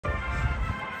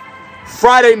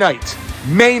Friday night,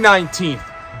 May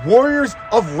 19th, Warriors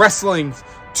of Wrestling's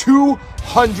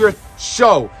 200th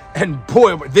show. And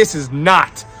boy, this is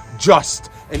not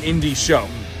just an indie show.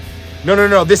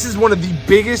 No. This is one of the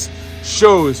biggest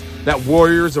shows that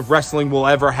Warriors of Wrestling will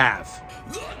ever have.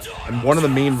 And one of the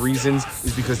main reasons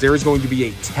is because there is going to be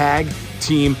a tag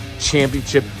team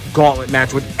championship gauntlet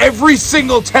match with every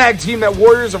single tag team that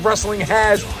Warriors of Wrestling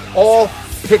has, all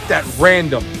picked at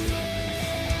random.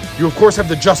 You, of course, have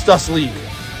the JustUs League.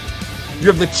 You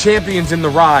have the champions in the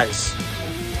Rise.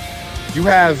 You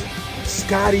have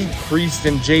Scotty Priest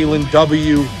and Jalen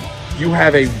W. You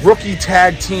have a rookie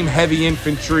tag team heavy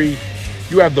infantry.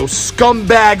 You have those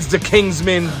scumbags, the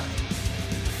Kingsmen.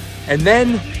 And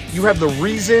then you have the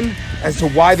reason as to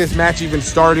why this match even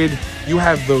started. You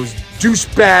have those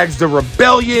douchebags, the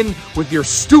Rebellion, with your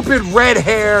stupid red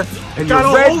hair and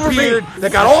your red beard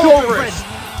that got all over it.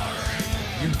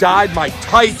 You dyed my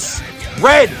tights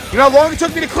red. You know how long it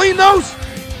took me to clean those?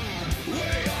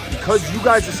 Because you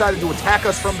guys decided to attack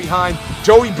us from behind,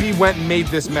 Joey B went and made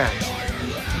this match.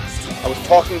 I was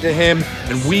talking to him,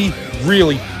 and we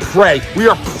really pray. We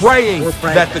are praying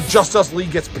that the JustUs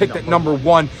League gets picked at number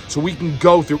 1 so we can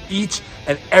go through each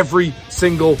and every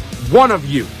single one of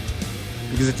you.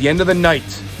 Because at the end of the night,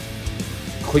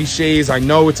 cliches, I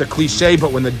know it's a cliche,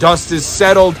 but when the dust is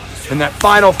settled and that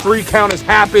final 3 count has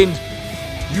happened,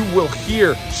 you will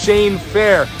hear Shane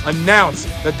Fair announce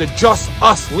that the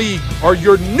JustUs League are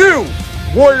your new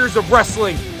Warriors of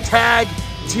Wrestling Tag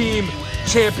Team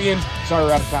Champions. Sorry,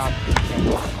 we're out of town.